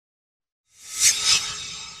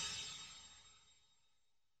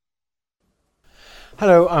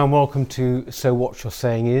Hello and welcome to So What You're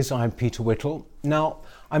Saying Is. I'm Peter Whittle. Now,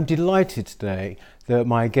 I'm delighted today that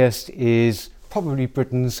my guest is probably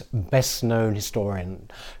Britain's best known historian.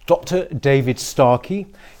 Dr. David Starkey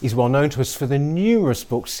is well known to us for the numerous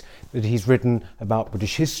books that he's written about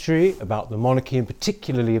British history, about the monarchy and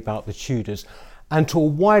particularly about the Tudors, and to a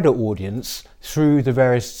wider audience through the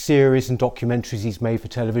various series and documentaries he's made for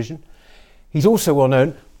television. He's also well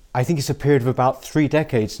known, I think it's a period of about 3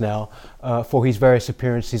 decades now, for his various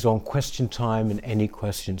appearances on Question Time and Any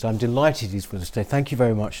Questions. I'm delighted he's with us today. Thank you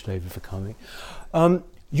very much, David, for coming.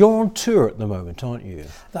 You're on tour at the moment, aren't you?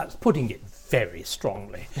 That's putting it very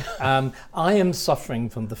strongly. I am suffering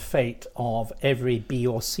from the fate of every B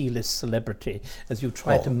or C list celebrity as you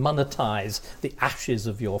try to monetize the ashes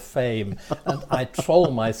of your fame. And I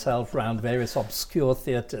troll myself around various obscure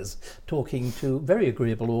theatres, talking to very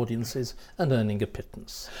agreeable audiences and earning a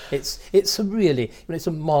pittance. It's a really, it's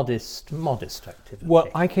a modest activity. Well,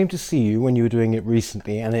 I came to see you when you were doing it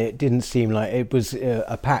recently, and it didn't seem like it was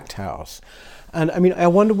a packed house. And I mean, I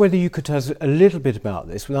wonder whether you could tell us a little bit about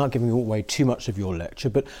this without giving away too much of your lecture,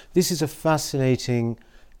 but this is a fascinating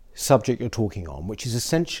subject you're talking on, which is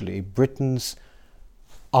essentially Britain's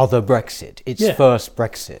other Brexit, its first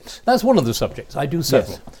Brexit. That's one of the subjects. I do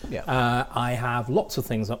several. Yes. Yeah. I have lots of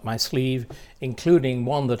things up my sleeve, including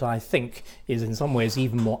one that I think is in some ways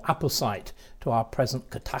even more apposite to our present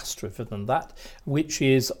catastrophe than that, which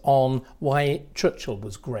is on why Churchill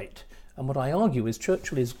was great. And what I argue is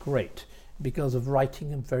Churchill is great because of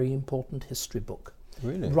writing a very important history book.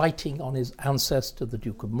 Really? Writing on his ancestor, the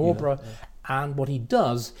Duke of Marlborough. And what he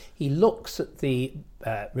does, he looks at the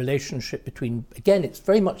relationship between, again, it's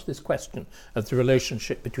very much this question of the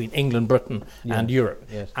relationship between England, Britain and Europe.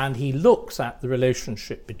 Yes. And he looks at the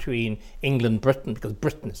relationship between England, Britain, because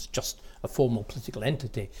Britain is just a formal political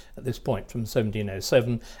entity at this point from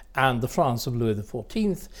 1707, and the France of Louis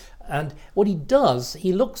XIV. And what he does,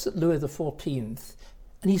 he looks at Louis XIV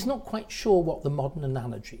and he's not quite sure what the modern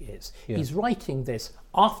analogy is. Yeah. He's writing this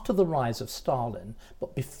after the rise of Stalin,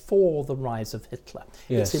 but before the rise of Hitler.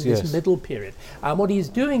 Yes, it's in this middle period. And what he's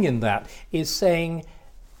doing in that is saying,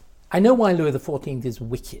 I know why Louis XIV is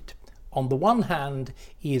wicked. On the one hand,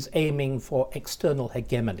 he is aiming for external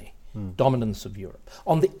hegemony, dominance of Europe.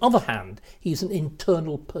 On the other hand, he's an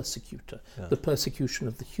internal persecutor, the persecution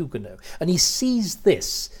of the Huguenots. And he sees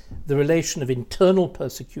this, the relation of internal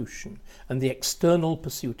persecution and the external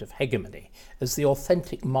pursuit of hegemony, as the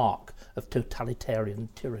authentic mark of totalitarian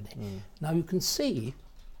tyranny. Now you can see,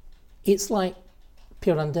 it's like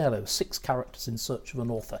Pirandello, 6 characters in search of an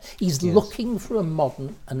author. He's looking for a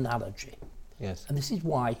modern analogy. Yes. And this is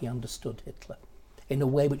why he understood Hitler in a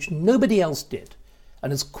way which nobody else did,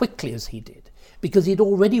 and as quickly as he did, because he'd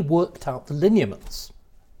already worked out the lineaments.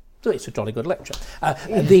 So it's a jolly good lecture.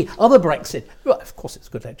 The other Brexit, well, of course it's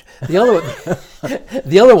a good lecture.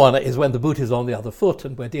 The other one is when the boot is on the other foot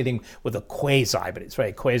and we're dealing with a but it's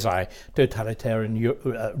very quasi-totalitarian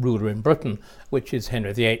ruler in Britain, which is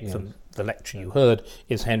Henry VIII, and the lecture you heard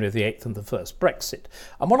is Henry VIII and the first Brexit.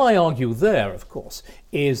 And what I argue there, of course,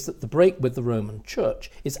 is that the break with the Roman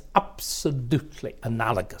Church is absolutely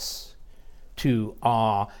analogous to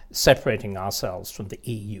our separating ourselves from the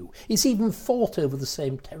EU. It's even fought over the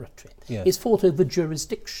same territory. Yes. It's fought over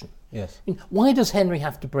jurisdiction. Yes. I mean, why does Henry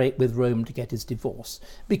have to break with Rome to get his divorce?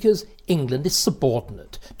 Because England is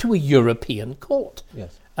subordinate to a European court.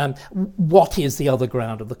 Yes. What is the other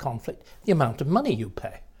ground of the conflict? The amount of money you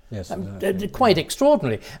pay. Yes, quite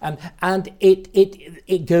extraordinary. And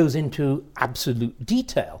it goes into absolute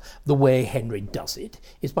detail. The way Henry does it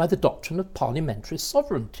is by the doctrine of parliamentary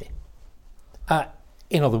sovereignty.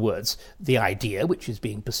 In other words, the idea, which is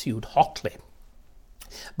being pursued hotly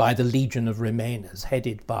by the Legion of Remainers,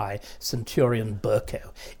 headed by Centurion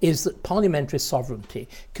Berko, is that parliamentary sovereignty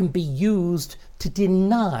can be used to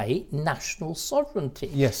deny national sovereignty.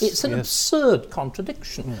 Yes, it's an absurd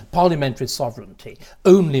contradiction. Parliamentary sovereignty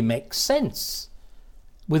only makes sense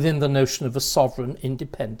within the notion of a sovereign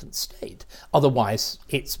independent state. Otherwise,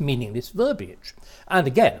 it's meaningless verbiage. And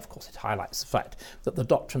again, of course, it highlights the fact that the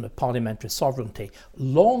doctrine of parliamentary sovereignty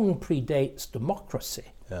long predates democracy,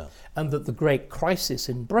 and that the great crisis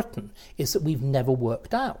in Britain is that we've never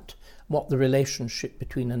worked out what the relationship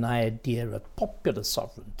between an idea of popular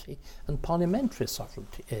sovereignty and parliamentary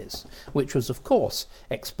sovereignty is, which was, of course,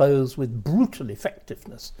 exposed with brutal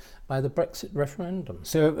effectiveness by the Brexit referendum.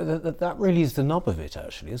 So that really is the nub of it,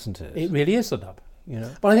 actually, isn't it? It really is the nub. You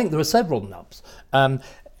know? But I think there are several nubs.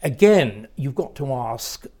 Again, you've got to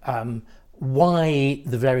ask why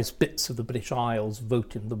the various bits of the British Isles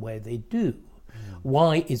vote in the way they do.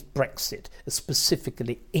 Why is Brexit a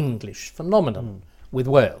specifically English phenomenon? with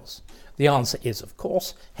Wales? The answer is, of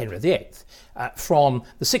course, Henry VIII. From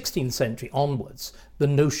the 16th century onwards, the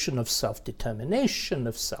notion of self-determination,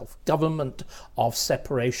 of self-government, of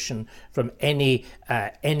separation from any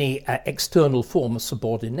external form of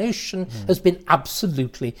subordination has been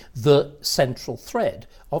absolutely the central thread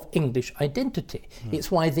of English identity.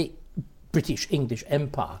 It's why the British English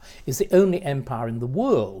Empire is the only empire in the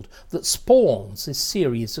world that spawns this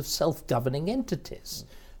series of self-governing entities.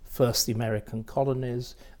 First the American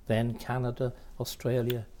colonies, then Canada,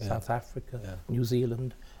 Australia, South Africa, New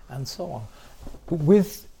Zealand, and so on.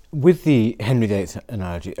 With the Henry VIII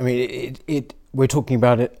analogy, I mean, we're talking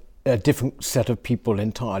about a different set of people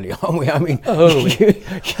entirely, aren't we? I mean,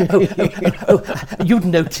 you've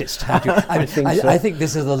noticed, have you? I think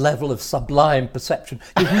this is a level of sublime perception.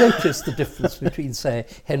 You've noticed the difference between, say,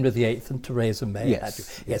 Henry VIII and Theresa May, have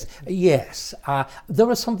you? Yes. There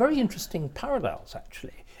are some very interesting parallels,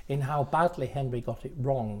 actually, in how badly Henry got it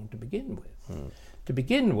wrong to begin with. To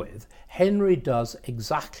begin with, Henry does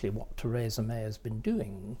exactly what Theresa May has been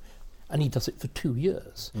doing, and he does it for 2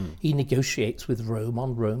 years. He negotiates with Rome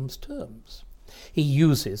on Rome's terms. He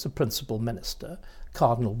uses a principal minister,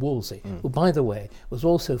 Cardinal Wolsey, who, by the way, was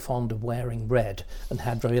also fond of wearing red and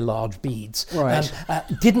had very large beads, and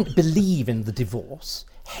didn't believe in the divorce,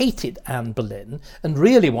 hated Anne Boleyn, and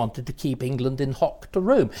really wanted to keep England in hock to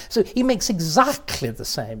Rome. So he makes exactly the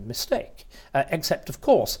same mistake, except, of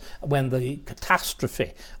course, when the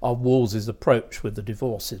catastrophe of Wolsey's approach with the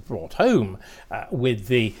divorce is brought home, with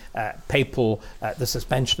the the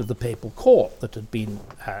suspension of the papal court that had been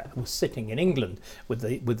was sitting in England with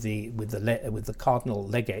the cardinal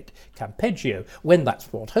legate Campeggio. When that's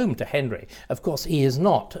brought home to Henry, of course, he is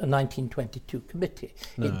not a 1922 committee.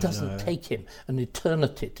 It doesn't take him an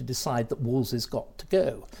eternity to decide that Wolsey's got to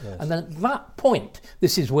go. And then at that point,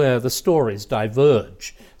 this is where the stories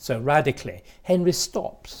diverge so radically. Henry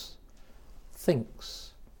stops,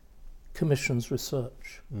 thinks, commissions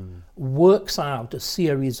research, works out a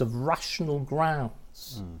series of rational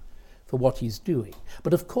grounds for what he's doing.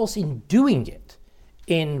 But of course, in doing it,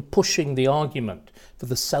 in pushing the argument for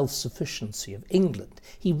the self-sufficiency of England,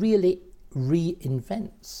 he really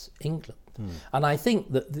reinvents England. And I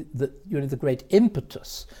think that the great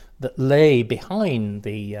impetus that lay behind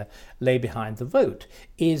the vote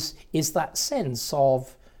is that sense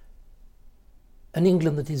of an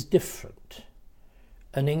England that is different,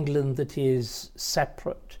 an England that is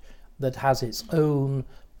separate, that has its own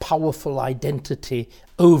powerful identity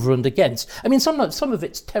over and against. I mean, some of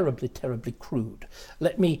it's terribly, terribly crude.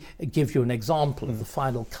 Let me give you an example of the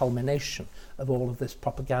final culmination of all of this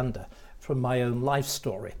propaganda from my own life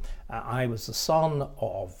story. I was the son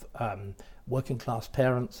of working class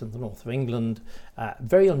parents in the north of England,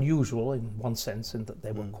 very unusual in one sense in that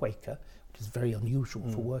they were Quaker, which is very unusual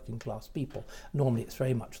for working class people. Normally it's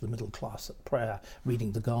very much the middle class at prayer,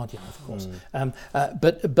 reading The Guardian, of course.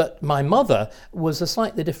 But my mother was a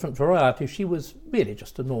slightly different variety. She was really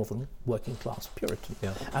just a northern working class Puritan.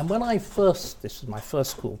 And when this was my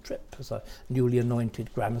first school trip as a newly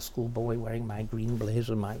anointed grammar school boy wearing my green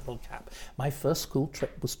blazer and my little cap, my first school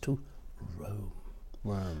trip was to Rome.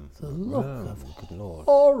 The look of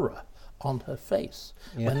horror on her face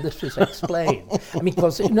when this was explained. I mean,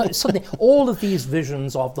 because suddenly all of these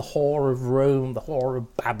visions of the horror of Rome, the horror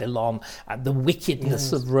of Babylon, and the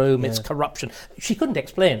wickedness of Rome, its corruption, she couldn't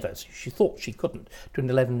explain those. She thought she couldn't to an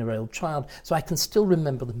 11-year-old child. So I can still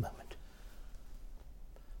remember the moment.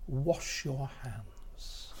 Wash your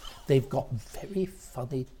hands. They've got very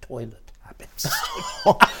funny toilet habits.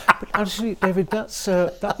 But actually, David,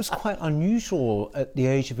 that was quite unusual at the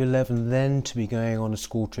age of 11 then to be going on a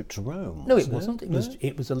school trip to Rome. No, it wasn't.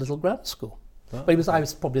 It was a little grammar school. But I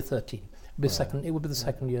was probably 13. It would be the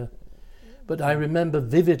second year. But I remember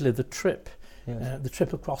vividly the trip. The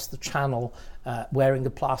trip across the channel, wearing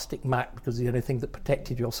a plastic mat because the only thing that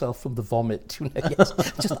protected yourself from the vomit,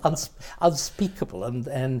 just unspeakable,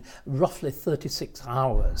 and roughly 36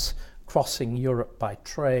 hours crossing Europe by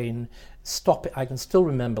train. I can still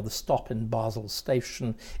remember the stop in Basel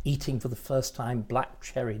station, eating for the first time black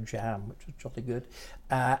cherry jam, which was jolly good,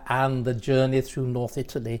 and the journey through North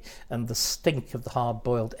Italy and the stink of the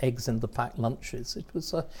hard-boiled eggs in the packed lunches. It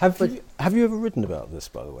was. Have you ever written about this,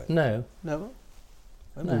 by the way? No. Never?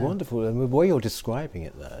 That'd be wonderful. And the way you're describing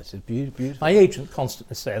it there, it's beautiful. My agent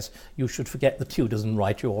constantly says, you should forget the Tudors and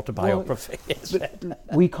write your autobiography. But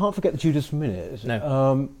we can't forget the Tudors for a minute.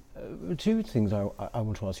 No. Two things I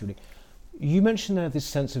want to ask you. You mentioned there this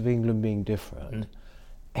sense of England being different.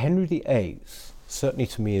 Henry VIII, certainly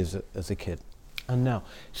to me as a kid, and now,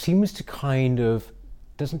 seems to kind of,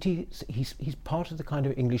 doesn't he, he's part of the kind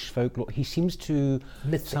of English folklore. He seems to...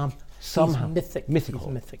 somehow He's mythic. mythical.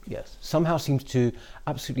 He's mythic. Yes, somehow seems to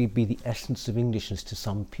absolutely be the essence of Englishness to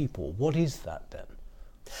some people. What is that then?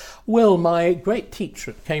 Well, my great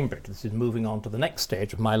teacher at Cambridge, this is moving on to the next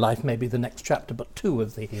stage of my life, maybe the next chapter, but 2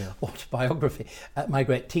 of the autobiography. My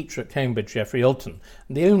great teacher at Cambridge, Geoffrey Ilton,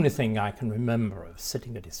 the only thing I can remember of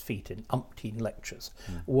sitting at his feet in umpteen lectures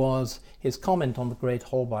was his comment on the great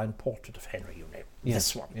Holbein portrait of Henry,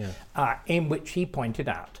 this one, in which he pointed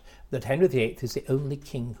out that Henry VIII is the only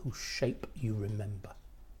king whose shape you remember.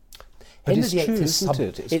 But Henry it's VIII true, is isn't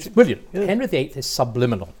it? It's brilliant. Yeah. Henry VIII is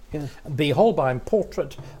subliminal. Yeah. The Holbein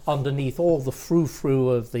portrait, underneath all the frou-frou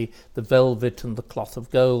of the velvet and the cloth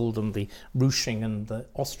of gold and the ruching and the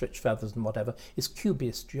ostrich feathers and whatever, is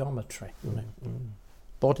cubist geometry.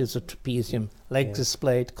 Bodies are trapezium, legs are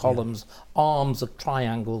splayed, columns, arms are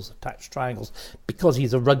triangles, attached triangles. Because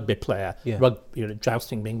he's a rugby player,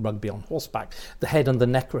 jousting being rugby on horseback, the head and the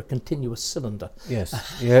neck are a continuous cylinder.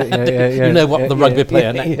 Yes. You know what the rugby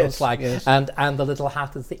player neck yes, looks like, yes. and the little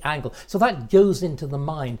hat is the angle. So that goes into the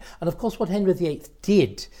mind. And of course, what Henry VIII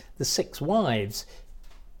did, the 6 wives,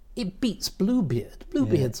 it beats Bluebeard.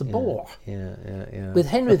 Bluebeard's a bore. With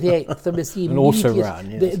Henry VIII, there is the And also immediate...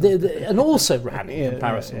 ran, yes. and also ran in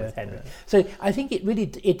comparison with Henry. So I think it really...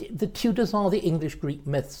 the Tudors are the English Greek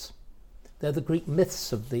myths. They're the Greek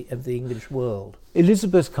myths of the English world.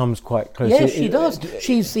 Elizabeth comes quite close. Yes, she does.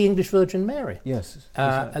 She's the English Virgin Mary. Yes.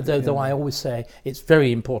 Exactly, Though I always say it's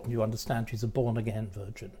very important you understand she's a born-again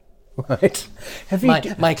virgin. Right.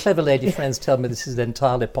 My clever lady friends tell me this is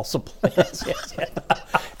entirely possible. Yes.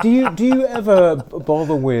 Do you ever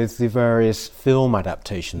bother with the various film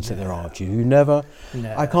adaptations that there are? Do you never?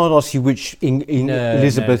 No. I can't ask you which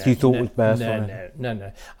Elizabeth you thought was best.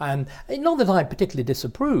 No. Not that I particularly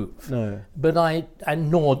disapprove. No. But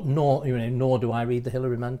nor do I read the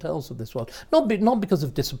Hilary Mantels of this world. Not because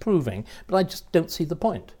of disapproving, but I just don't see the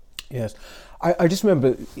point. Yes. I just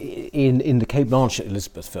remember in the Kate Blanchett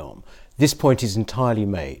Elizabeth film, this point is entirely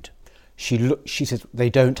made. She says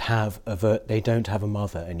they don't have a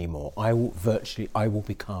mother anymore. I will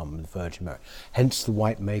become the Virgin Mary. Hence the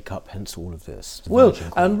white makeup. Hence all of this. Well,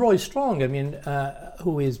 and Roy Strong,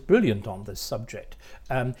 who is brilliant on this subject,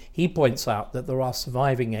 he points out that there are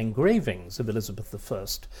surviving engravings of Elizabeth I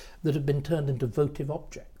that have been turned into votive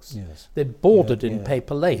objects. Yes. They're bordered in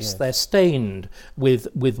paper lace. Yes. They're stained with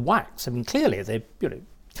wax. Clearly they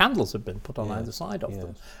candles have been put on either side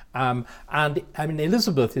of them.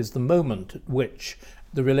 Elizabeth is the moment at which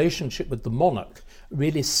the relationship with the monarch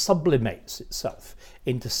really sublimates itself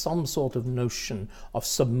into some sort of notion of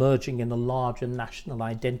submerging in a larger national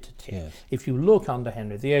identity. Yes. If you look under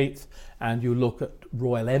Henry VIII and you look at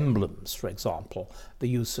royal emblems, for example, the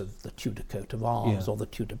use of the Tudor coat of arms or the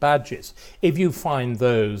Tudor badges, if you find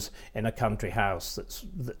those in a country house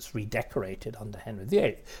that's redecorated under Henry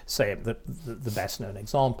VIII, say the best known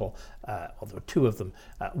example, or there are 2 of them,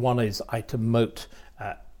 one is Ightham Moat,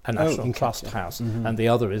 a National Trust house, and the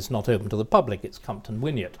other is not open to the public. It's Compton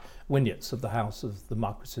Wynyates of the house of the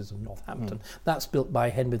Marquesses of Northampton. That's built by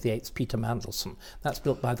Henry VIII's Peter Mandelson. That's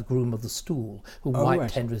built by the groom of the stool, who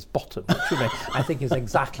wiped Henry's bottom, which I think is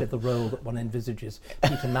exactly the role that one envisages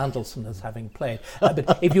Peter Mandelson as having played.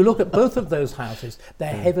 But if you look at both of those houses, they're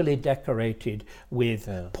heavily decorated with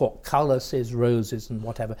portcullises, roses and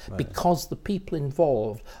whatever, because the people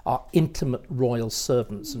involved are intimate royal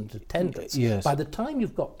servants and attendants. Yes. By the time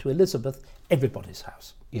you've got to Elizabeth, everybody's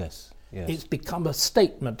house. Yes. It's become a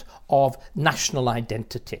statement of national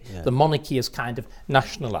identity. Yeah. The monarchy has kind of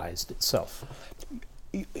nationalised itself.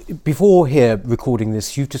 Before here recording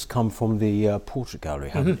this, you've just come from the portrait gallery,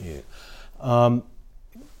 haven't you?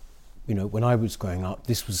 When I was growing up,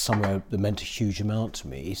 this was somewhere that meant a huge amount to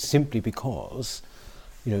me, simply because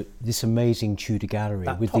this amazing Tudor gallery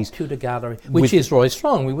that with top these Tudor gallery, which is Roy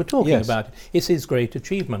Strong. We were talking about it. It's his great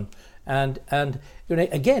achievement, and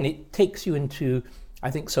again, it takes you into, I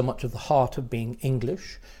think, so much of the heart of being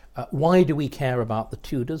English. Why do we care about the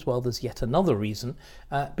Tudors? Well, there's yet another reason,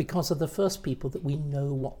 because they're the first people that we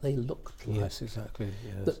know what they looked like. Yes, exactly.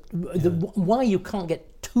 Yes. Why you can't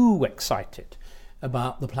get too excited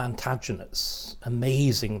about the Plantagenets,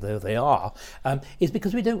 amazing though they are, is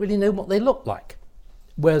because we don't really know what they look like.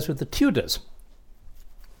 Whereas with the Tudors,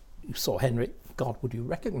 you saw Henry, God, would you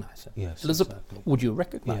recognise him? Yes, Elizabeth, exactly. would you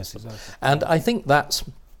recognise yes, him? Exactly. And I think that's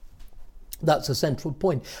a central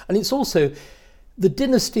point. And it's also the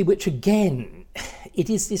dynasty which, again, it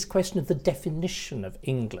is this question of the definition of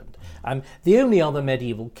England. The only other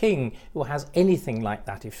medieval king who has anything like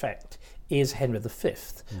that effect is Henry V.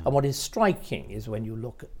 And what is striking is when you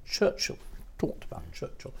look at Churchill, talked about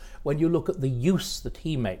Churchill, when you look at the use that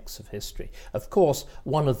he makes of history. Of course,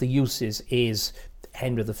 one of the uses is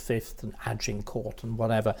Henry V and Agincourt and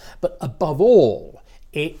whatever. But above all,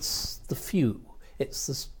 it's the few. It's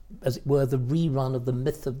the, as it were, the rerun of the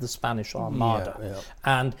myth of the Spanish Armada. Yeah.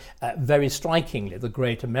 And very strikingly, the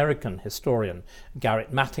great American historian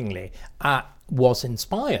Garrett Mattingly was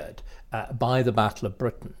inspired by the Battle of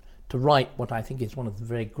Britain to write what I think is one of the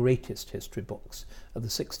very greatest history books of the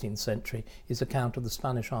 16th century, his account of the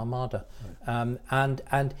Spanish Armada. Right.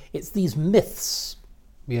 And it's these myths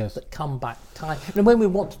that come back time. And when we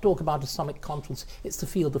want to talk about Islamic conscience, it's the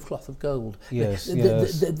field of cloth of gold. Yes,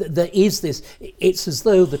 there is this, it's as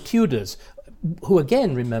though the Tudors, who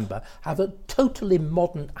again, remember, have a totally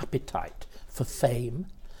modern appetite for fame,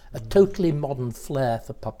 a totally modern flair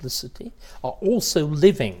for publicity, are also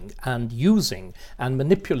living and using and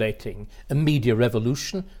manipulating a media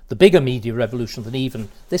revolution, the bigger media revolution than even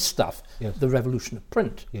this stuff, the revolution of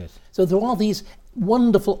print. Yes. So there are these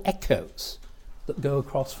wonderful echoes that go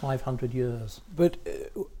across 500 years. But,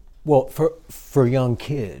 well, for a young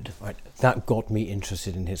kid, right, that got me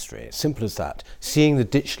interested in history. As simple as that. Seeing the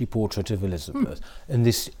Ditchley portrait of Elizabeth and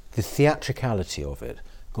the theatricality of it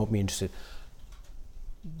got me interested.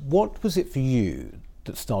 What was it for you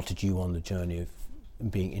that started you on the journey of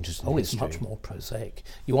being interested in history? It's much more prosaic.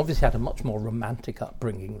 You obviously had a much more romantic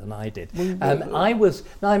upbringing than I did. I'm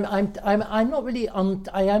not really.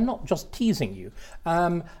 I am not just teasing you.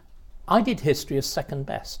 I did history as second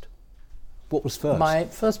best. What was first? My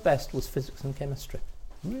first best was physics and chemistry.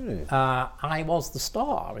 Really? I was the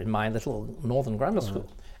star in my little northern grammar school.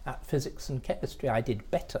 At physics and chemistry, I did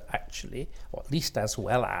better, actually, or at least as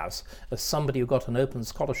well as somebody who got an open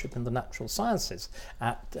scholarship in the natural sciences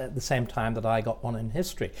at the same time that I got one in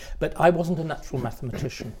history. But I wasn't a natural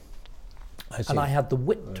mathematician. And I had the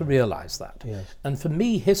wit to realise that. Yes. And for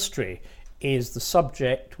me, history is the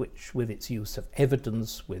subject which, with its use of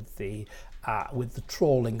evidence, with the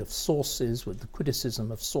trawling of sources, with the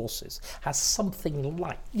criticism of sources, has something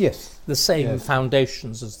like the same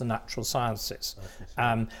foundations as the natural sciences,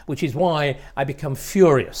 which is why I become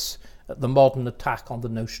furious at the modern attack on the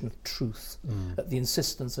notion of truth, at the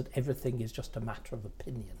insistence that everything is just a matter of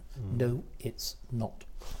opinion. No, it's not.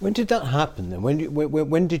 When did that happen then?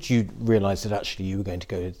 When did you realise that actually you were going to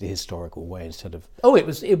go the historical way instead of? Oh, it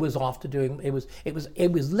was after doing it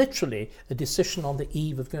was literally a decision on the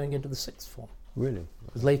eve of going into the sixth form. Really?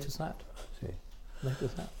 As late as that. I see. Late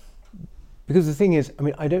as that. Because the thing is, I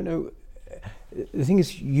mean, I don't know. The thing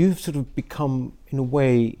is, you've sort of become, in a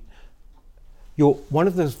way, you're one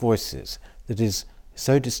of those voices that is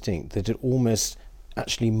so distinct that it almost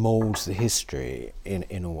actually moulds the history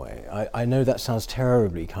in a way. I know that sounds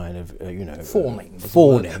terribly kind of, fawning. I'm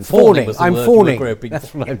fawning.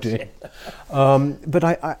 That's what I'm doing. But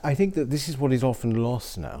I think that this is what is often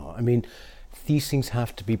lost now. I mean, these things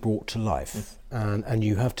have to be brought to life, and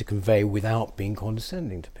you have to convey without being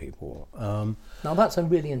condescending to people. Now that's a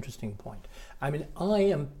really interesting point. I mean, I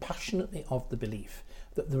am passionately of the belief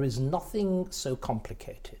that there is nothing so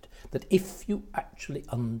complicated that if you actually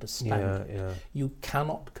understand it, you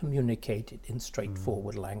cannot communicate it in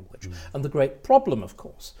straightforward language. And the great problem, of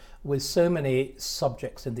course, with so many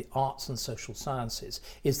subjects in the arts and social sciences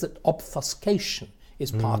is that obfuscation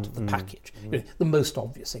is part of the package. You know, the most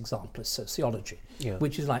obvious example is sociology,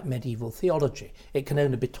 which is like medieval theology. It can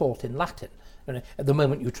only be taught in Latin. You know, at the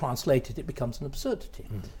moment you translate it, it becomes an absurdity.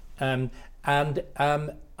 I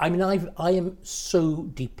mean, I am so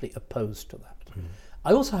deeply opposed to that.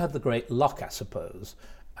 I also have the great luck, I suppose,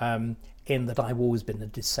 in that I've always been a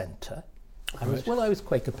dissenter. I was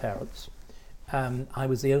Quaker parents. I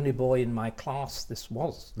was the only boy in my class. This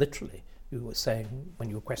was literally, you were saying when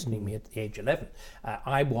you were questioning me at the age 11.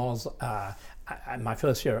 My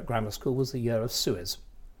first year at grammar school was the year of Suez.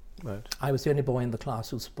 Right. I was the only boy in the class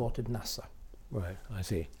who supported Nasser. Right, I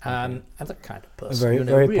see. And that kind of person. A very,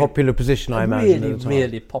 very really popular position, I imagine. Really,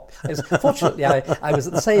 really popular. Fortunately, I was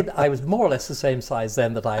at the same. I was more or less the same size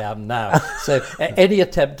then that I am now. So any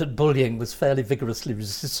attempt at bullying was fairly vigorously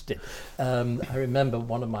resisted. I remember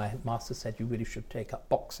one of my masters said, "You really should take up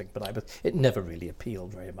boxing," but it never really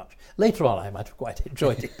appealed very much. Later on, I might have quite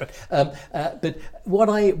enjoyed it. But what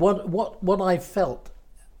I felt,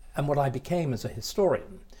 and what I became as a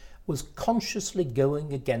historian, was consciously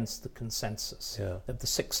going against the consensus of the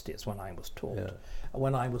 60s when I was taught. Yeah.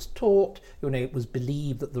 When I was taught, it was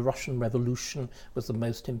believed that the Russian Revolution was the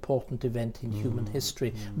most important event in human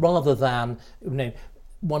history, rather than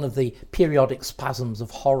one of the periodic spasms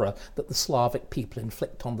of horror that the Slavic people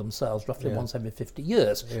inflict on themselves roughly once every 50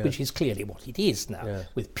 years, which is clearly what it is now,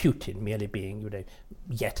 with Putin merely being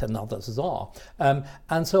yet another Tsar.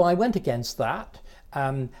 And so I went against that.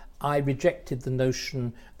 I rejected the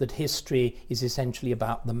notion that history is essentially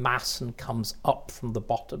about the mass and comes up from the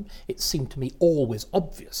bottom. It seemed to me always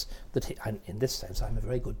obvious that, and in this sense I'm a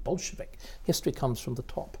very good Bolshevik, history comes from the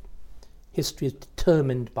top. History is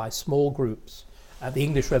determined by small groups. The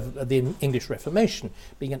English Reformation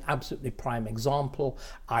being an absolutely prime example.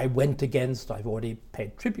 I went against, I've already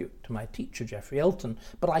paid tribute to my teacher, Geoffrey Elton,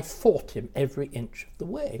 but I fought him every inch of the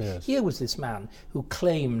way. Yes. Here was this man who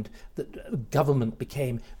claimed that government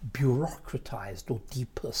became bureaucratized or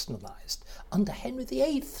depersonalized under Henry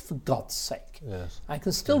VIII, for God's sake. Yes. I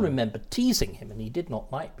can still remember teasing him, and he did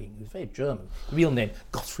not like he was very German, real name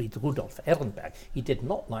Gottfried Rudolf Ehrenberg. He did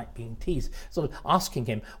not like being teased. Sort of asking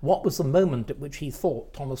him what was the moment at which he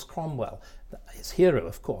thought Thomas Cromwell, his hero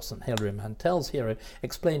of course, and Hilary Mantel's hero,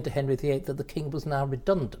 explained to Henry VIII that the king was now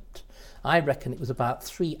redundant. I reckon it was about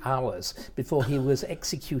 3 hours before he was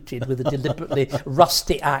executed with a deliberately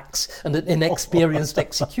rusty axe and an inexperienced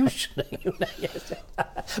executioner. Yes.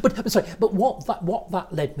 But what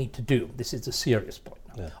that led me to do, this is a serious point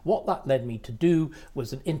now, what that led me to do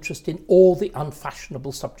was an interest in all the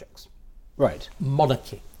unfashionable subjects. Right.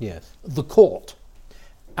 Monarchy. Yes. The court.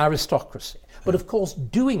 Aristocracy. But of course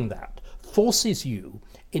doing that forces you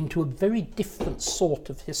into a very different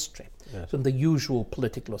sort of history from the usual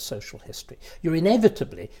political or social history. You're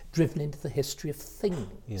inevitably driven into the history of things.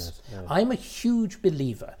 Yes. I'm a huge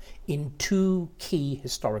believer in two key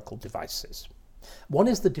historical devices. One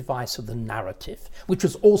is the device of the narrative, which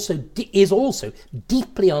is also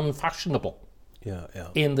deeply unfashionable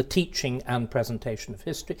in the teaching and presentation of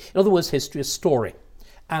history. In other words, history is story.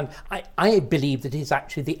 And I believe that it is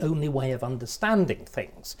actually the only way of understanding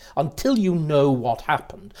things. Until you know what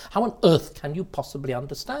happened, how on earth can you possibly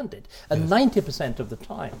understand it? And 90% of the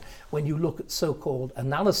time, when you look at so-called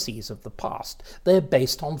analyses of the past, they're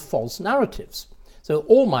based on false narratives. So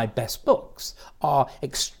all my best books are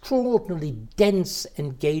extraordinarily dense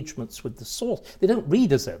engagements with the source. They don't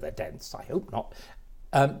read as though they're dense, I hope not.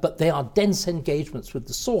 But they are dense engagements with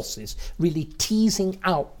the sources, really teasing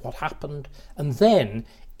out what happened, and then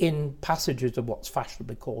in passages of what's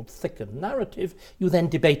fashionably called thickened narrative, you then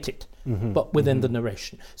debate it, but within the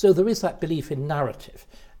narration. So there is that belief in narrative.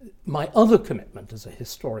 My other commitment as a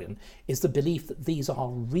historian is the belief that these are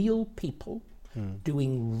real people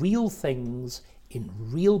doing real things in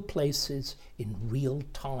real places in real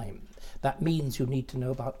time. That means you need to know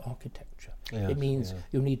about architecture. It means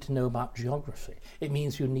you need to know about geography. It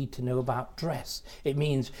means you need to know about dress. It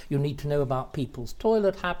means you need to know about people's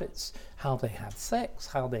toilet habits, how they had sex,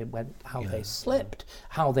 how they went, how they slept,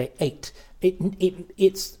 how they ate.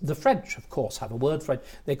 It's the French, of course, have a word for it.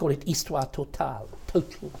 They call it histoire totale,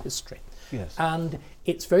 total history. Yes. And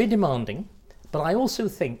it's very demanding, but I also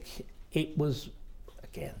think it was,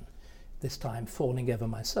 again, this time falling over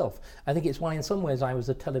myself. I think it's why in some ways I was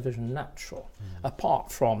a television natural,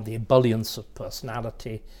 apart from the ebullience of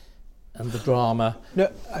personality and the drama.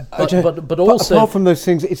 No, but also apart from those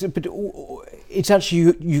things, it's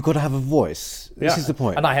actually you've got to have a voice. This is the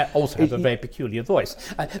point. And I also have a very peculiar voice.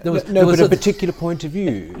 There was a particular point of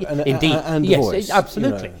view. Indeed, and yes, voice,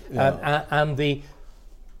 absolutely. But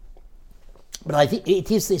I think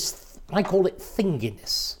it is this. I call it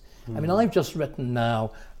thinginess. I mean, I've just written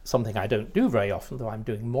now something I don't do very often, though I'm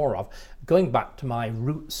doing more of, going back to my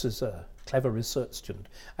roots as a clever research student.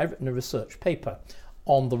 I've written a research paper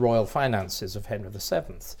on the royal finances of Henry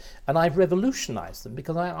VII, and I've revolutionised them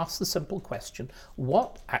because I asked the simple question,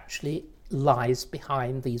 what actually lies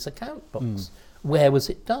behind these account books? Where was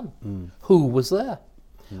it done? Who was there?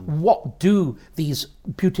 What do these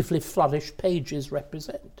beautifully flourished pages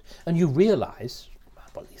represent? And you realise,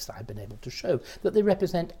 well, at least I've been able to show, that they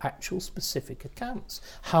represent actual specific accounts.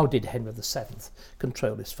 How did Henry VII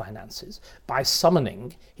control his finances? By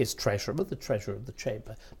summoning his treasurer, the treasurer of the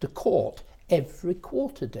chamber, to court every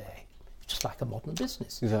quarter day. Just like a modern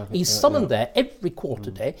business. Exactly. He's summoned there every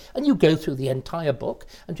quarter day, and you go through the entire book,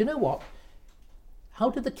 and you know what? How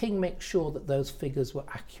did the king make sure that those figures were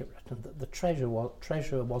accurate and that the treasurer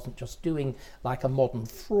wasn't just doing like a modern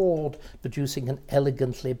fraud, producing an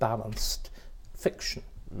elegantly balanced fiction?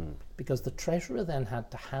 Because the treasurer then had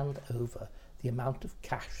to hand over the amount of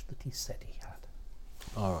cash that he said he had.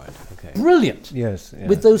 All right, okay. Brilliant. Yes.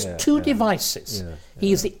 With those two devices,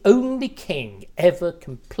 he is the only king ever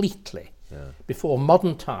completely, before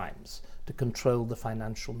modern times, to control the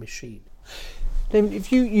financial machine. David,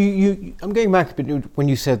 if you I'm going back a bit when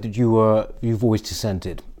you said that you've always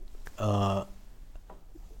dissented.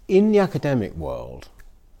 In the academic world,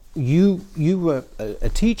 you were a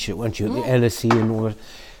teacher, weren't you, at the LSE and all that.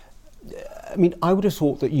 I mean, I would have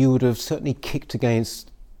thought that you would have certainly kicked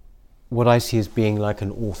against what I see as being like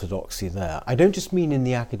an orthodoxy there. I don't just mean in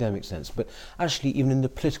the academic sense, but actually even in the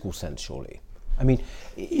political sense, surely. I mean,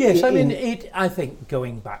 yes, I think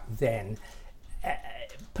going back then,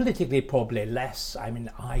 politically probably less. I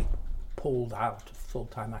mean, I pulled out of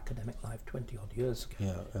full-time academic life 20 odd years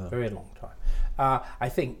ago, very long time. I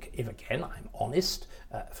think, if again I'm honest,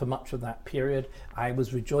 for much of that period I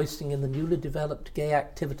was rejoicing in the newly developed gay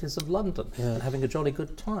activities of London and having a jolly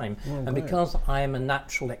good time. And because I am a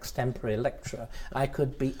natural extempore lecturer, I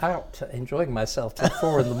could be out enjoying myself till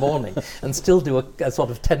 4 in the morning and still do a sort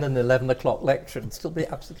of 10 and 11 o'clock lecture and still be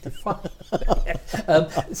absolutely fine.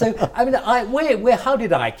 So, I mean, how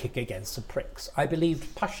did I kick against the pricks? I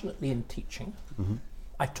believed passionately in teaching. Mm-hmm.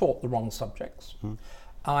 I taught the wrong subjects. Mm.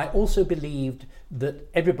 I also believed that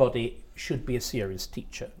everybody should be a serious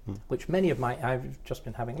teacher, which I've just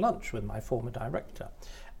been having lunch with my former director,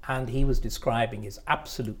 and he was describing his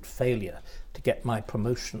absolute failure to get my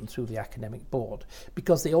promotion through the academic board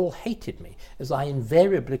because they all hated me, as I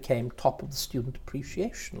invariably came top of the student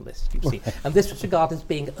appreciation list, you see. And this was regarded as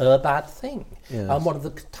being a bad thing. Yes. And one of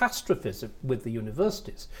the catastrophes with the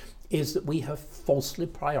universities is that we have falsely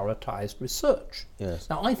prioritized research. Yes.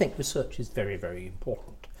 Now, I think research is very, very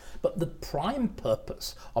important, but the prime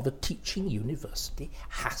purpose of a teaching university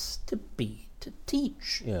has to be to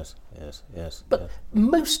teach. Yes. But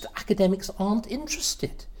most academics aren't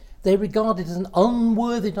interested. They regard it as an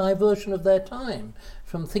unworthy diversion of their time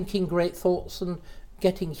from thinking great thoughts and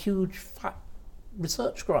getting huge, fat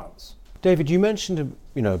research grants. David, you mentioned,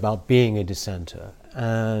 about being a dissenter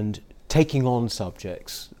and taking on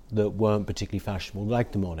subjects that weren't particularly fashionable,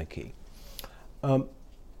 like the monarchy.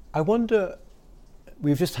 I wonder,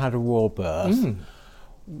 we've just had a royal birth.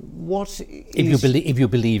 If you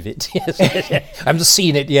believe it, yes. I haven't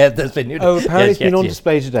seen it yet. There's been. Apparently it's been on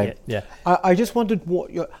display today. Yeah. I just wondered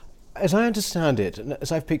as I understand it, and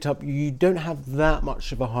as I've picked up, you don't have that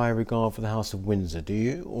much of a high regard for the House of Windsor, do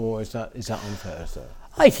you? Or is that unfair, sir?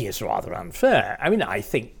 I think it's rather unfair. I mean, I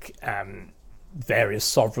think various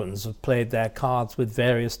sovereigns have played their cards with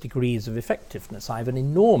various degrees of effectiveness. I have an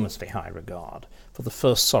enormously high regard for the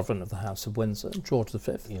first sovereign of the House of Windsor, George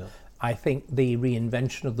V. Yeah. I think the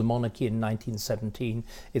reinvention of the monarchy in 1917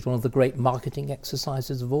 is one of the great marketing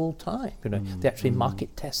exercises of all time. They actually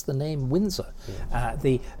market test the name Windsor. Yeah.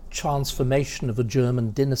 The transformation of a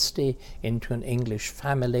German dynasty into an English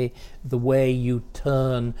family, the way you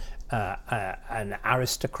turn an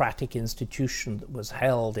aristocratic institution that was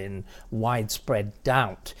held in widespread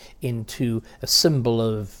doubt into a symbol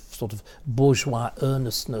of sort of bourgeois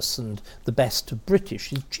earnestness and the best of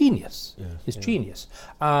British is genius. Genius.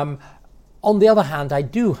 On the other hand, I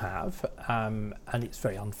do have, and it's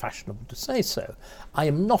very unfashionable to say so, I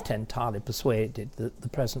am not entirely persuaded that the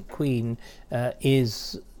present Queen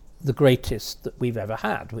is the greatest that we've ever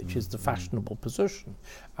had, which is the fashionable position.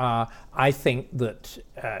 I think that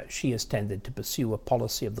she has tended to pursue a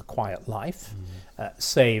policy of the quiet life,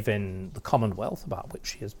 save in the Commonwealth, about which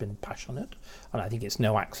she has been passionate. And I think it's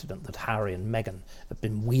no accident that Harry and Meghan have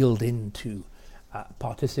been wheeled into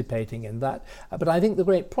participating in that. But I think the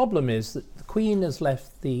great problem is that the Queen has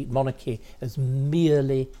left the monarchy as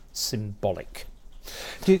merely symbolic.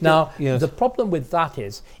 The problem with that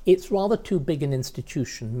is it's rather too big an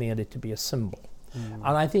institution merely to be a symbol. And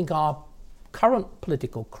I think our current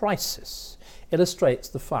political crisis illustrates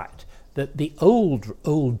the fact that the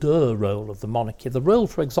older role of the monarchy, the role,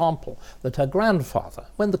 for example, that her grandfather,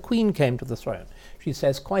 when the Queen came to the throne, she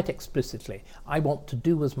says quite explicitly, I want to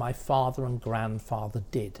do as my father and grandfather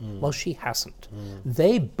did. Well, she hasn't.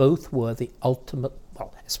 They both were the ultimate,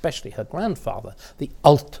 well, especially her grandfather, the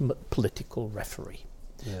ultimate political referee.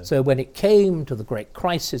 Yes. So when it came to the great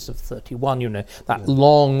crisis of 31, that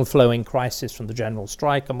long flowing crisis from the general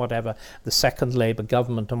strike and whatever, the second Labour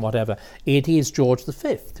government and whatever, it is George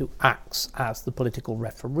V who acts as the political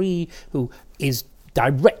referee, who is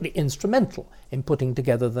directly instrumental in putting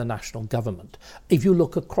together the national government. If you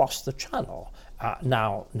look across the Channel,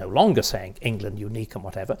 now no longer saying England unique and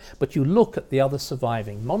whatever, but you look at the other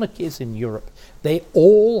surviving monarchies in Europe, they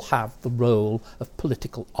all have the role of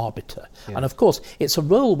political arbiter. Yeah. And of course, it's a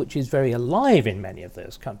role which is very alive in many of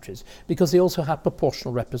those countries because they also have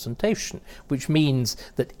proportional representation, which means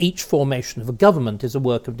that each formation of a government is a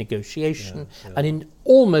work of negotiation. And in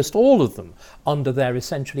almost all of them, under their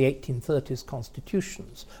essentially 1830s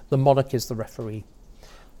constitutions, the monarch is the referee.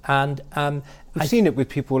 And we've seen it with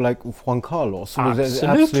people like Juan Carlos.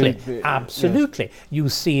 Absolutely. You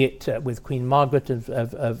see it with Queen Margaret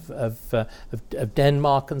of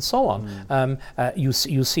Denmark and so on. You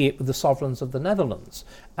see it with the sovereigns of the Netherlands.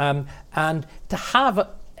 And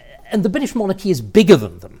the British monarchy is bigger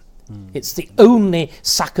than them. It's the only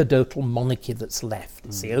sacerdotal monarchy that's left.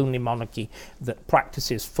 It's the only monarchy that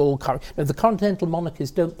practices full the continental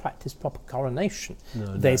monarchies don't practice proper coronation.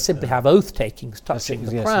 They simply have oath-takings touching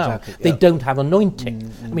the crown. Exactly, They don't have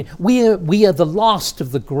anointing. I mean, we are the last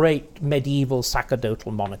of the great medieval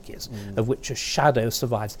sacerdotal monarchies, of which a shadow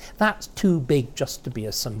survives. That's too big just to be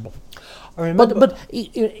a symbol. I remember, But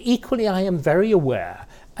equally, I am very aware,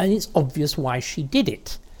 and it's obvious why she did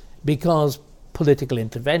it, because political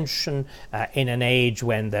intervention in an age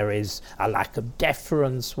when there is a lack of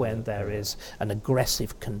deference, when there is an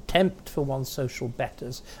aggressive contempt for one's social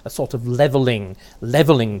betters, a sort of levelling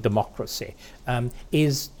democracy,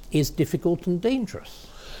 is difficult and dangerous.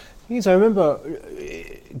 yes, I remember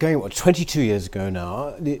going 22 years ago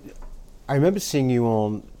now. I remember seeing you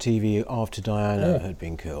on TV after Diana had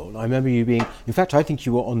been killed. I remember you being, in fact, I think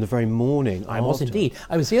you were on the very morning. I was indeed.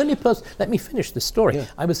 I was the only person, let me finish this story. Yeah.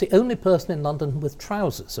 I was the only person in London with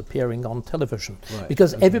trousers appearing on television, Right,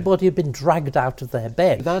 because okay. everybody had been dragged out of their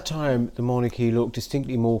bed. At that time, the monarchy looked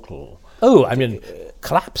distinctly mortal. Oh, I mean,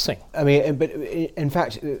 collapsing. I mean, but in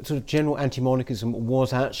fact, sort of general anti-monarchism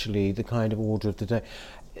was actually the kind of order of the day.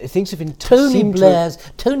 Things have been Tony Blair's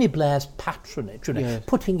patronage, Yes.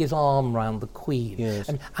 putting his arm round the Queen, Yes.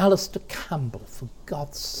 and Alistair Campbell, for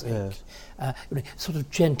God's sake, Yes. sort of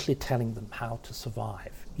gently telling them how to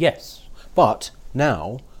survive. Yes. But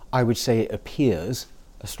now, I would say it appears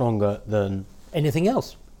stronger than Anything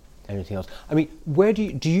else? anything else. I mean, where do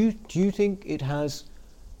you think it has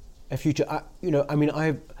a future? I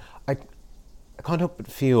can't help but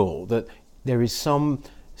feel that there is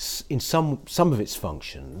in some of its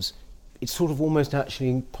functions, it's sort of almost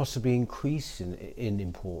actually possibly increase in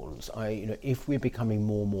importance. If we're becoming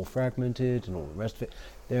more and more fragmented and all the rest of it,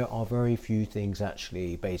 there are very few things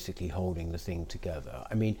actually basically holding the thing together.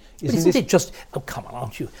 I mean, Isn't it just? Oh, come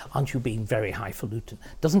on! Aren't you being very highfalutin?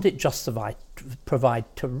 Doesn't it just provide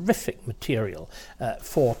terrific material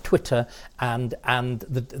for Twitter and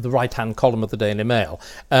the right-hand column of the Daily Mail,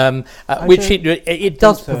 which it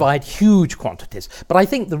does provide huge quantities. But I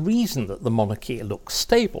think the reason that the monarchy looks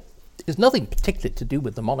stable is nothing particularly to do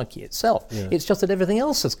with the monarchy itself. Yeah. It's just that everything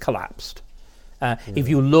else has collapsed. If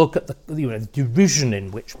you look at the derision in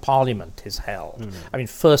which Parliament is held, I mean,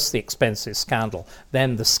 first the expenses scandal,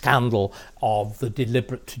 then the scandal of the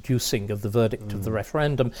deliberate traducing of the verdict of the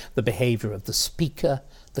referendum, the behaviour of the Speaker,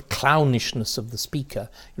 the clownishness of the Speaker,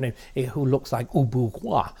 who looks like au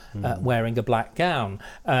bourgeois wearing a black gown,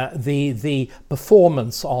 the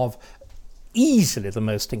performance of easily the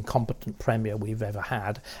most incompetent premier we've ever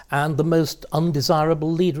had, and the most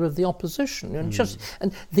undesirable leader of the opposition.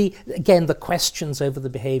 And the questions over the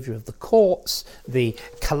behaviour of the courts, the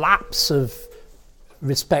collapse of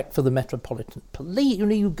respect for the Metropolitan Police.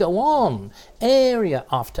 You go on area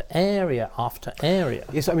after area after area.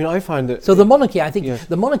 Yes, I mean, I find that. So the monarchy, I think, Yes.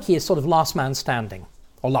 the monarchy is sort of last man standing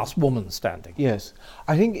or last woman standing. Yes,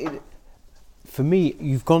 I think. For me,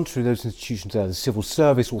 you've gone through those institutions there, the civil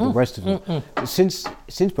service, all the rest of them. But since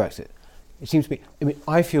Brexit, it seems to me,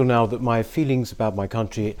 I feel now that my feelings about my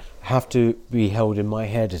country have to be held in my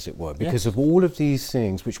head, as it were, because of all of these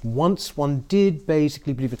things, which once one did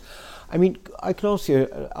basically believe in. I mean, I can ask you,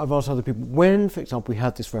 I've asked other people, when, for example, we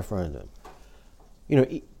had this referendum,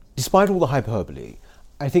 despite all the hyperbole,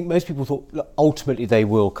 I think most people thought, look, ultimately they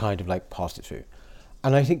will kind of like pass it through.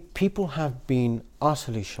 And I think people have been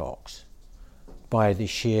utterly shocked by the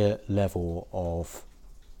sheer level of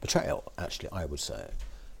betrayal, actually, I would say.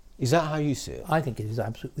 Is that how you see it? I think it is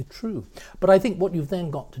absolutely true. But I think what you've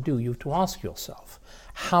then got to do, you have to ask yourself,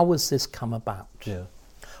 how has this come about? Yeah.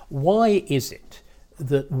 Why is it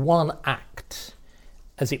that one act,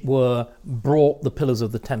 as it were, brought the pillars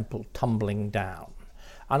of the temple tumbling down?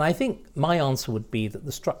 And I think my answer would be that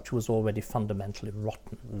the structure was already fundamentally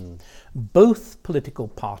rotten. Both political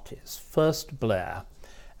parties, first Blair,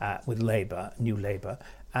 with Labour, New Labour,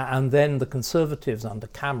 and then the Conservatives under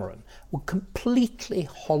Cameron, were completely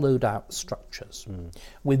hollowed out structures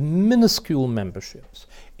with minuscule memberships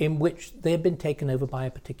in which they had been taken over by a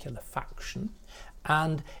particular faction.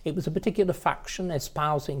 And it was a particular faction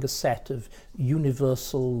espousing a set of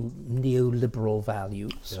universal neoliberal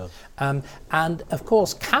values. Yeah. And of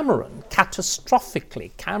course, Cameron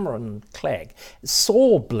and Clegg,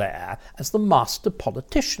 saw Blair as the master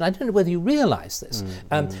politician. I don't know whether you realise this.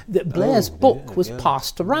 That Blair's book was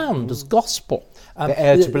passed around as gospel. The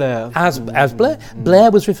heir to Blair. As Blair.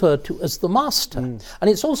 Blair was referred to as the master. And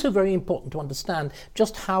it's also very important to understand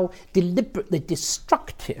just how deliberately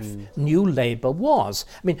destructive New Labour was.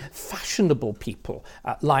 I mean, fashionable people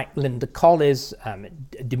like Linda Collis,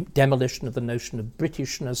 demolition of the notion of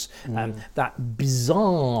Britishness, that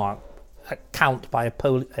bizarre account by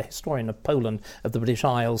a historian of Poland of the British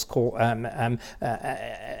Isles,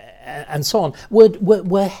 and so on,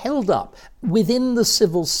 were held up within the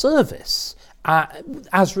civil service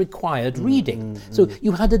as required reading. So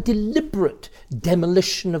you had a deliberate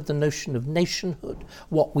demolition of the notion of nationhood,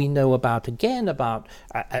 what we know about,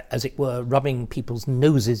 as it were, rubbing people's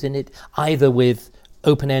noses in it, either with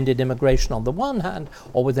open-ended immigration on the one hand,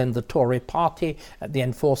 or within the Tory party, the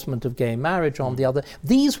enforcement of gay marriage on the other.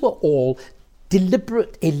 These were all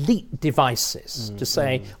deliberate elite devices to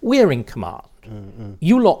say, we're in command.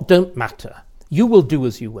 You lot don't matter. You will do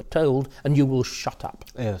as you were told, and you will shut up.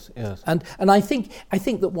 Yes. And I think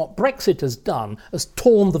that what Brexit has done has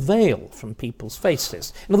torn the veil from people's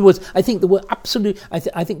faces. In other words, I think there were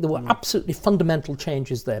absolutely fundamental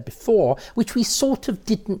changes there before, which we sort of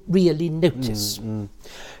didn't really notice. I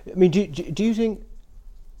mean, do you think?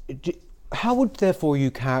 How would therefore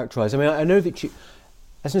you characterise? I mean, I know that you,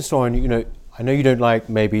 as an historian, I know you don't like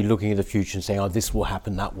maybe looking at the future and saying, "Oh, this will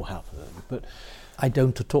happen, that will happen," but I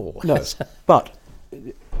don't at all. No, but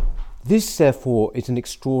this, therefore, is an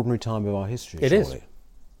extraordinary time of our history. It surely. is.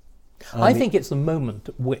 I think it's the moment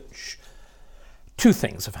at which two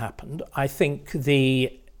things have happened. I think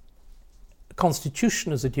the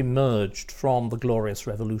Constitution as it emerged from the Glorious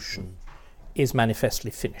Revolution is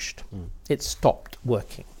manifestly finished. It stopped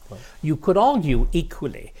working. Right. You could argue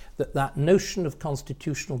equally that notion of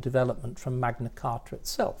constitutional development from Magna Carta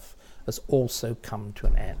itself has also come to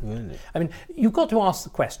an end. Really? I mean, you've got to ask the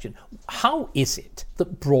question, how is it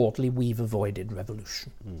that broadly we've avoided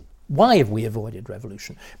revolution? Why have we avoided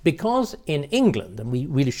revolution? Because in England, and we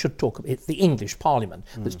really should talk about it, the English Parliament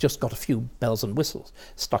that's just got a few bells and whistles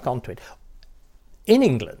stuck onto it. In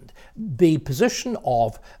England, the position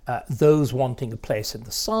of those wanting a place in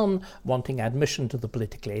the sun, wanting admission to the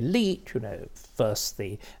political elite, first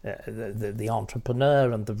the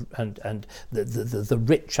entrepreneur and the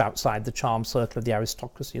rich outside the charm circle of the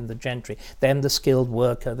aristocracy and the gentry, then the skilled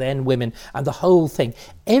worker, then women, and the whole thing.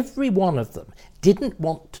 Every one of them didn't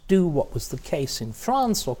want to do what was the case in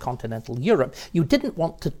France or continental Europe. You didn't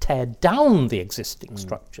want to tear down the existing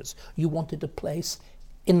structures. You wanted a place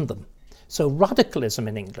in them. So radicalism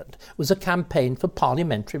in England was a campaign for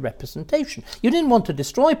parliamentary representation. You didn't want to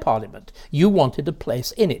destroy Parliament, you wanted a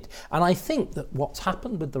place in it. And I think that what's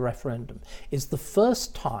happened with the referendum is the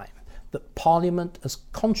first time that Parliament has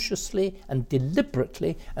consciously and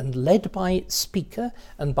deliberately, and led by its Speaker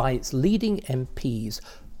and by its leading MPs,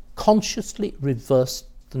 consciously reversed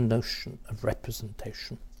the notion of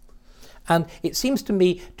representation. And it seems to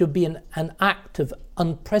me to be an act of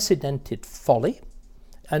unprecedented folly.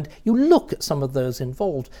 And you look at some of those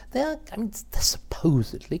involved, they're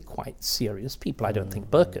supposedly quite serious people. I don't think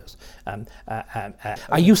Burkers.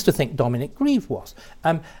 I used to think Dominic Grieve was.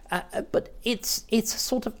 But it's a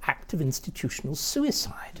sort of act of institutional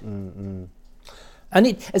suicide. And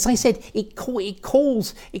it, as I said, it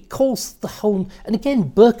calls the whole, and again,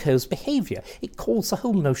 Burko's behaviour, it calls the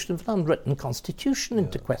whole notion of an unwritten constitution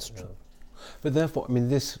into question. But therefore, I mean,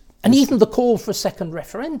 this... And even the call for a second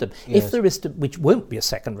referendum, Yes. if there is to, which won't be a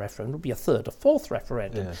second referendum, it'll be a third or fourth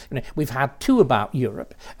referendum. Yes. We've had two about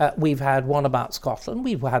Europe, we've had one about Scotland,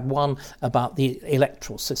 we've had one about the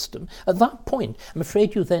electoral system. At that point, I'm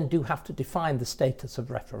afraid you then do have to define the status of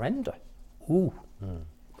referenda. Ooh.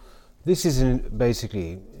 This is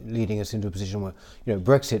basically leading us into a position where,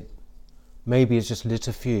 Brexit maybe it's just lit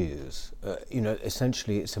a fuse.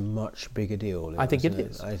 Essentially it's a much bigger deal. I think it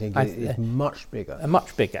is. I think it's much bigger.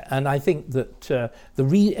 Much bigger. And I think that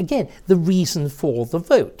the reason for the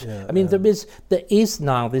vote. There is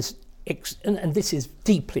now this, and this is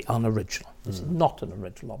deeply unoriginal. This is not an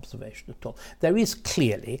original observation at all. There is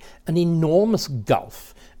clearly an enormous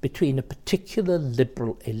gulf between a particular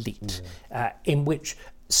liberal elite in which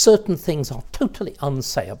certain things are totally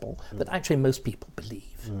unsayable that actually most people believe,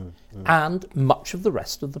 and much of the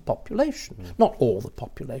rest of the population. Not all the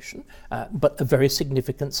population, but a very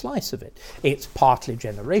significant slice of it. It's partly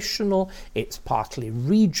generational, it's partly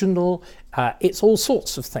regional, it's all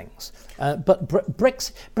sorts of things. But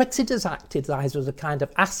Brexit has acted either as a kind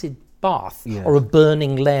of acid bath or a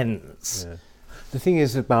burning lens. Yeah. The thing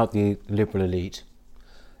is about the liberal elite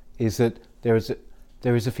is that there is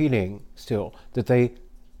a feeling still that they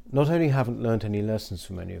not only haven't learnt any lessons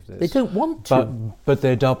from any of this, they don't want to, but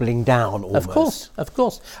they're doubling down almost. Of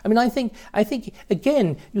course. I mean, I think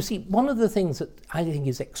again, you see, one of the things that I think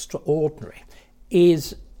is extraordinary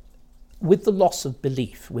is with the loss of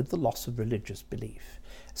belief, with the loss of religious belief.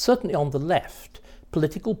 Certainly on the left,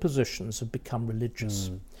 political positions have become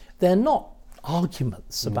religious. They're not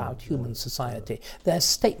arguments about human society. They're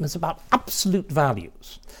statements about absolute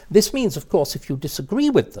values. This means, of course, if you disagree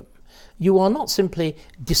with them, You are not simply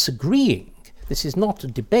disagreeing. This is not a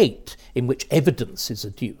debate in which evidence is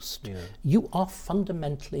adduced. Yeah. You are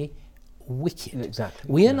fundamentally wicked. Exactly.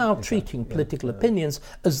 We are now treating political opinions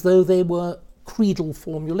as though they were creedal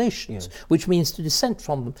formulations, which means to dissent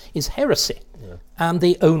from them is heresy. And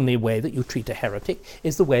the only way that you treat a heretic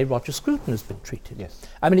is the way Roger Scruton has been treated. Yes.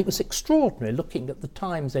 I mean, it was extraordinary looking at the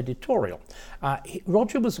Times editorial.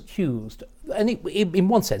 Roger was accused, and in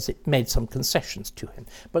one sense it made some concessions to him,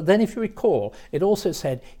 but then if you recall, it also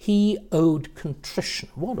said he owed contrition.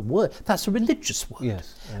 What a word. That's a religious word.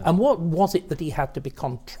 Yes, yeah. And what was it that he had to be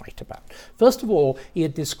contrite about? First of all, he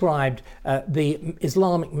had described the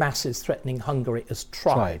Islamic masses threatening Hungary as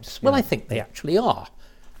tribes. Well, I think they actually are.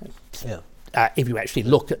 Yeah. If you actually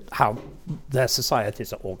look at how their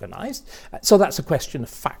societies are organised. So that's a question of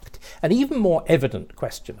fact. An even more evident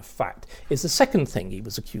question of fact is the second thing he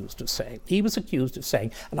was accused of saying. He was accused of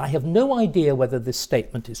saying, and I have no idea whether this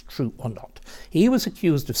statement is true or not, he was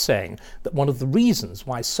accused of saying that one of the reasons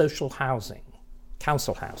why social housing,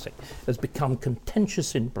 council housing, has become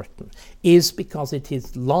contentious in Britain is because it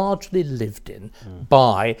is largely lived in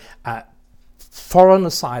by foreign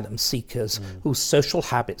asylum seekers whose social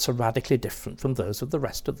habits are radically different from those of the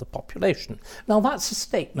rest of the population. Now, that's a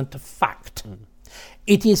statement of fact.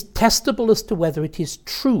 It is testable as to whether it is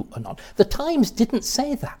true or not. The Times didn't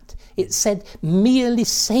say that. It said merely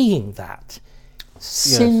saying that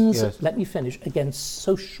sins, let me finish, against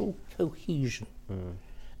social cohesion.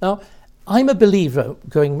 Now, I'm a believer,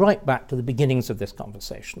 going right back to the beginnings of this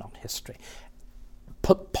conversation on history,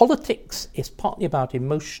 politics is partly about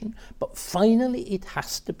emotion, but finally it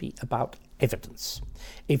has to be about evidence.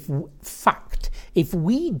 If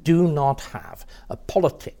we do not have a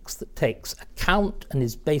politics that takes account and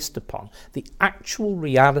is based upon the actual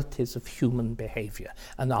realities of human behaviour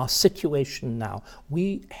and our situation now,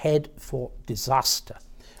 we head for disaster.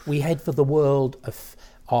 We head for the world of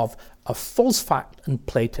false fact and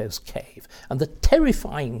Plato's cave. And the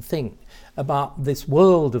terrifying thing about this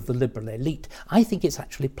world of the liberal elite, I think it's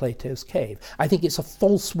actually Plato's cave. I think it's a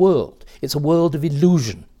false world. It's a world of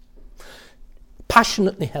illusion,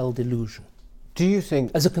 passionately held illusion. Do you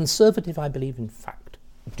think... As a conservative, I believe in fact.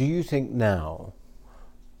 Do you think now,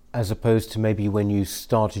 as opposed to maybe when you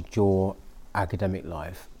started your academic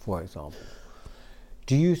life, for example,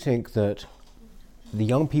 do you think that the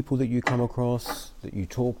young people that you come across, that you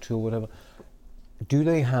talk to or whatever, do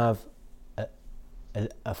they have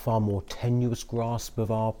a far more tenuous grasp of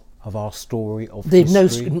our story, of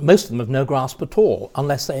history? Most of them have no grasp at all,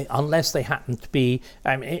 unless they happen to be.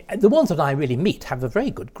 I mean, the ones that I really meet have a very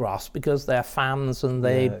good grasp because they're fans and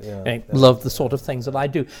they love the sort of things that I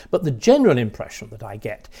do. But the general impression that I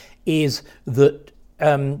get is that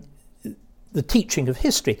the teaching of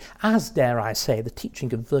history, as dare I say, the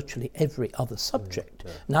teaching of virtually every other subject,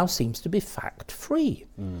 now seems to be fact-free.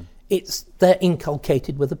 They're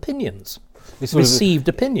inculcated with opinions. Received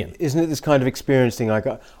opinion. Isn't it this kind of experience thing, like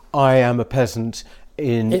I am a peasant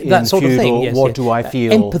in that sort feudal, of thing, yes, what do I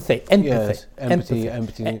feel? Empathy.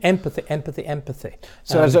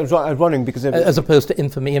 So I was wondering, because... as opposed to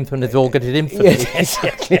infamy, infinite orgated infamy. Yes,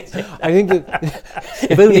 exactly. I think that...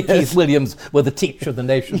 If only Keith Williams were the teacher of the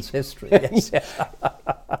nation's history. Yes.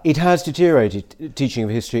 It has deteriorated, teaching of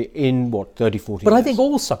history, in, 30, 40 But years? I think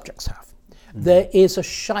all subjects have. There is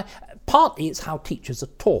a partly it's how teachers are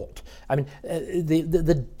taught. I mean,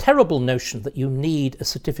 the terrible notion that you need a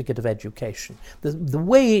certificate of education. The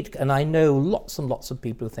way, and I know lots and lots of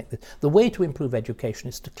people who think that the way to improve education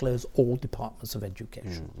is to close all departments of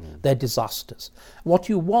education. They're disasters. What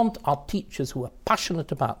you want are teachers who are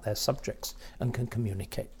passionate about their subjects and can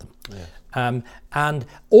communicate them. Yes. And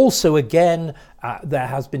also, again, there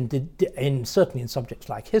has been, certainly in subjects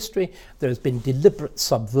like history, there has been deliberate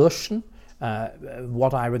subversion.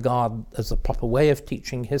 What I regard as the proper way of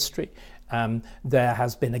teaching history. There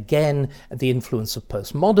has been, again, the influence of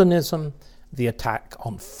postmodernism, the attack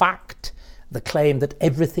on fact, the claim that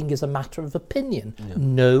everything is a matter of opinion.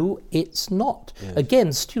 No, it's not. Yes.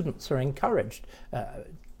 Again, students are encouraged,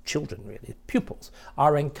 children really, pupils,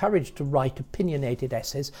 are encouraged to write opinionated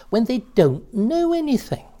essays when they don't know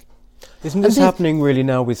anything. Isn't this happening really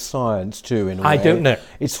now with science too, in a way? I don't know.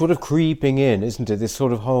 It's sort of creeping in, isn't it? This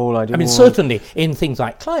sort of whole idea. I mean, certainly in things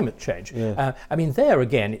like climate change. Yeah. I mean, there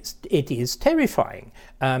again, it is terrifying.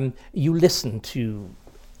 You listen to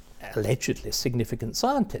allegedly significant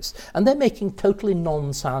scientists, and they're making totally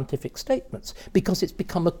non-scientific statements because it's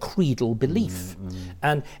become a creedal belief.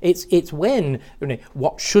 And it's when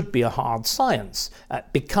what should be a hard science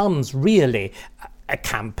becomes really a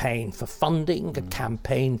campaign for funding, a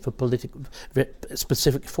campaign for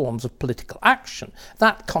specific forms of political action,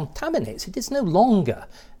 that contaminates it. It's no longer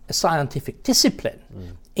a scientific discipline.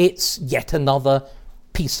 It's yet another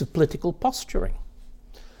piece of political posturing.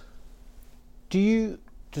 Do you,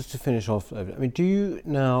 just to finish off, what do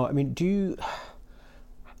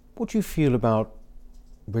you feel about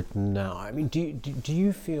Britain now? I mean, do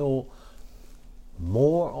you feel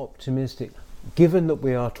more optimistic, given that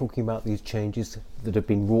we are talking about these changes that have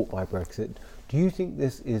been wrought by Brexit? Do you think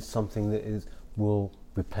this is something that will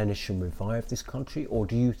replenish and revive this country, or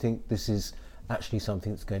do you think this is actually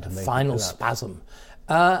something that's going to make final spasm?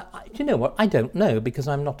 Do you know what? I don't know, because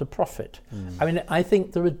I'm not a prophet. I mean, I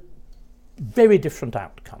think there are very different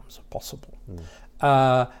outcomes possible.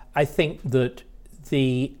 I think that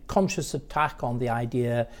the conscious attack on the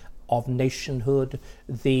idea of nationhood,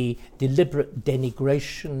 the deliberate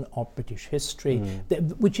denigration of British history,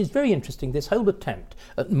 which is very interesting, this whole attempt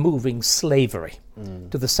at moving slavery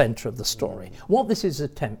to the centre of the story. What this is an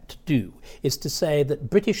attempt to do is to say that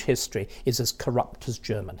British history is as corrupt as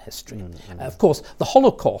German history. Of course, the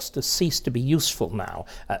Holocaust has ceased to be useful now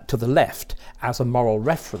to the left as a moral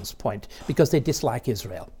reference point because they dislike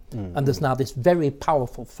Israel. And there's now this very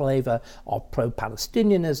powerful flavour of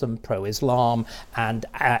pro-Palestinianism, pro-Islam, and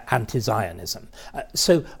anti-Zionism.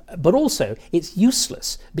 But also, it's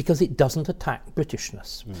useless because it doesn't attack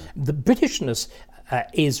Britishness. The Britishness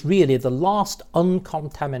is really the last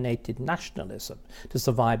uncontaminated nationalism to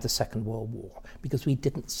survive the Second World War, because we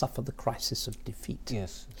didn't suffer the crisis of defeat.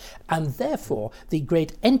 Yes. And therefore, the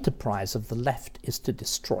great enterprise of the left is to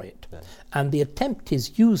destroy it. Yes. And the attempt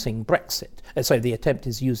is using the attempt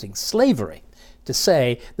is using slavery to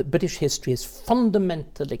say that British history is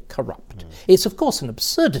fundamentally corrupt. It's, of course, an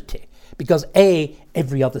absurdity, because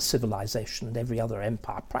every other civilization and every other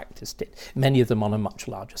empire practiced it, many of them on a much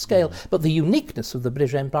larger scale. But the uniqueness of the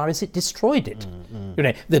British Empire is it destroyed it. You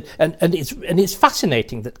know, and it's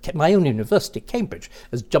fascinating that my own university, Cambridge,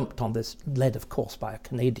 has jumped on this, led, of course, by a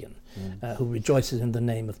Canadian who rejoices in the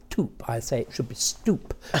name of Toop. I say it should be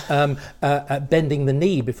Stoop, bending the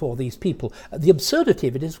knee before these people. The absurdity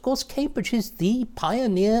of it is, of course, Cambridge is the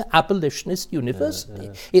pioneer abolitionist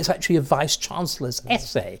university. It's actually a vice-chancellor's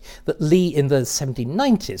essay that in the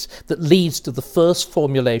 1790s that leads to the first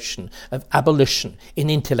formulation of abolition in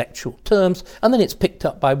intellectual terms, and then it's picked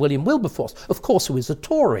up by William Wilberforce, of course, who is a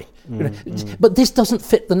Tory. You know, but this doesn't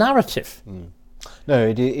fit the narrative. No,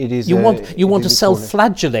 it is. You want a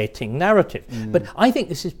self-flagellating narrative, but I think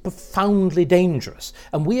this is profoundly dangerous,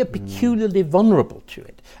 and we are peculiarly vulnerable to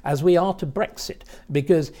it, as we are to Brexit,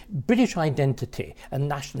 because British identity and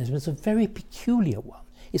nationalism is a very peculiar one.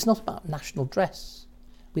 It's not about national dress.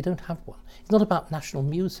 We don't have one. It's not about national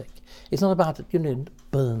music. It's not about,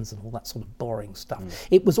 Burns and all that sort of boring stuff.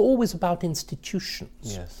 It was always about institutions.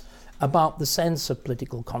 Yes. About the sense of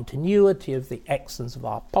political continuity, of the excellence of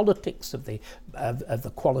our politics, of the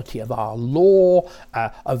quality of our law,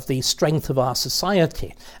 of the strength of our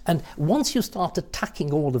society. And once you start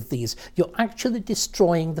attacking all of these, you're actually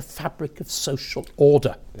destroying the fabric of social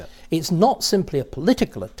order. Yeah. It's not simply a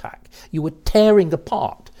political attack. You are tearing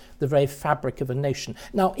apart the very fabric of a nation.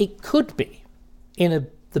 Now, it could be, in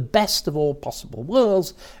the best of all possible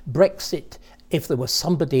worlds, Brexit, if there was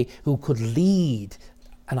somebody who could lead,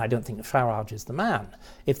 and I don't think Farage is the man,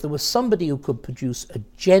 if there was somebody who could produce a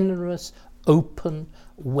generous, open,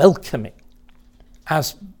 welcoming,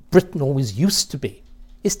 as Britain always used to be,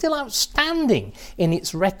 is still outstanding in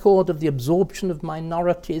its record of the absorption of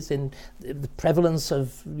minorities, in the prevalence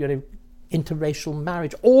of interracial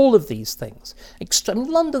marriage, all of these things.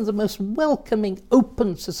 London's the most welcoming,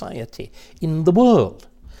 open society in the world.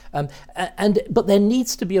 But there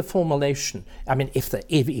needs to be a formulation. I mean, if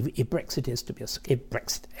Brexit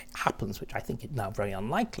happens, which I think is now very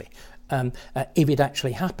unlikely, if it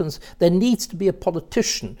actually happens, there needs to be a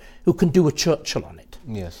politician who can do a Churchill on it.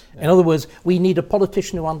 Yes. In other words, we need a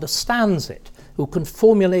politician who understands it, who can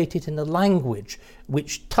formulate it in a language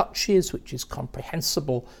which touches, which is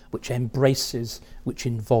comprehensible, which embraces, which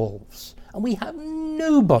involves. And we have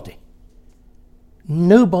nobody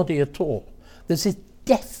at all. There's this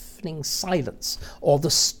deafening silence, or the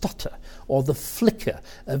stutter, or the flicker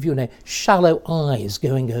of, shallow eyes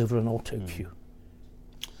going over an auto cue.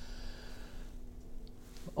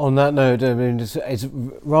 On that note, I mean, it's a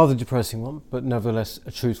rather depressing one, but nevertheless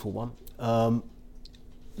a truthful one.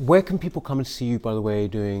 Where can people come and see you, by the way,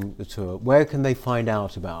 doing the tour? Where can they find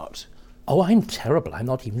out about? Oh, I'm terrible. I'm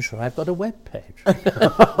not even sure I've got a web page.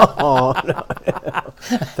 Oh, no.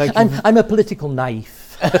 Thank you. I'm a political naif.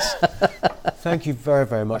 Thank you very,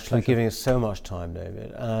 very much for giving us so much time,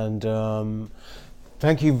 David. And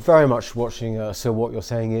thank you very much for watching So What You're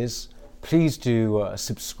Saying Is. Please do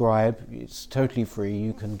subscribe. It's totally free.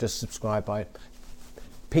 You can just subscribe by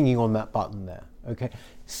pinging on that button there. Okay.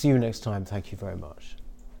 See you next time. Thank you very much.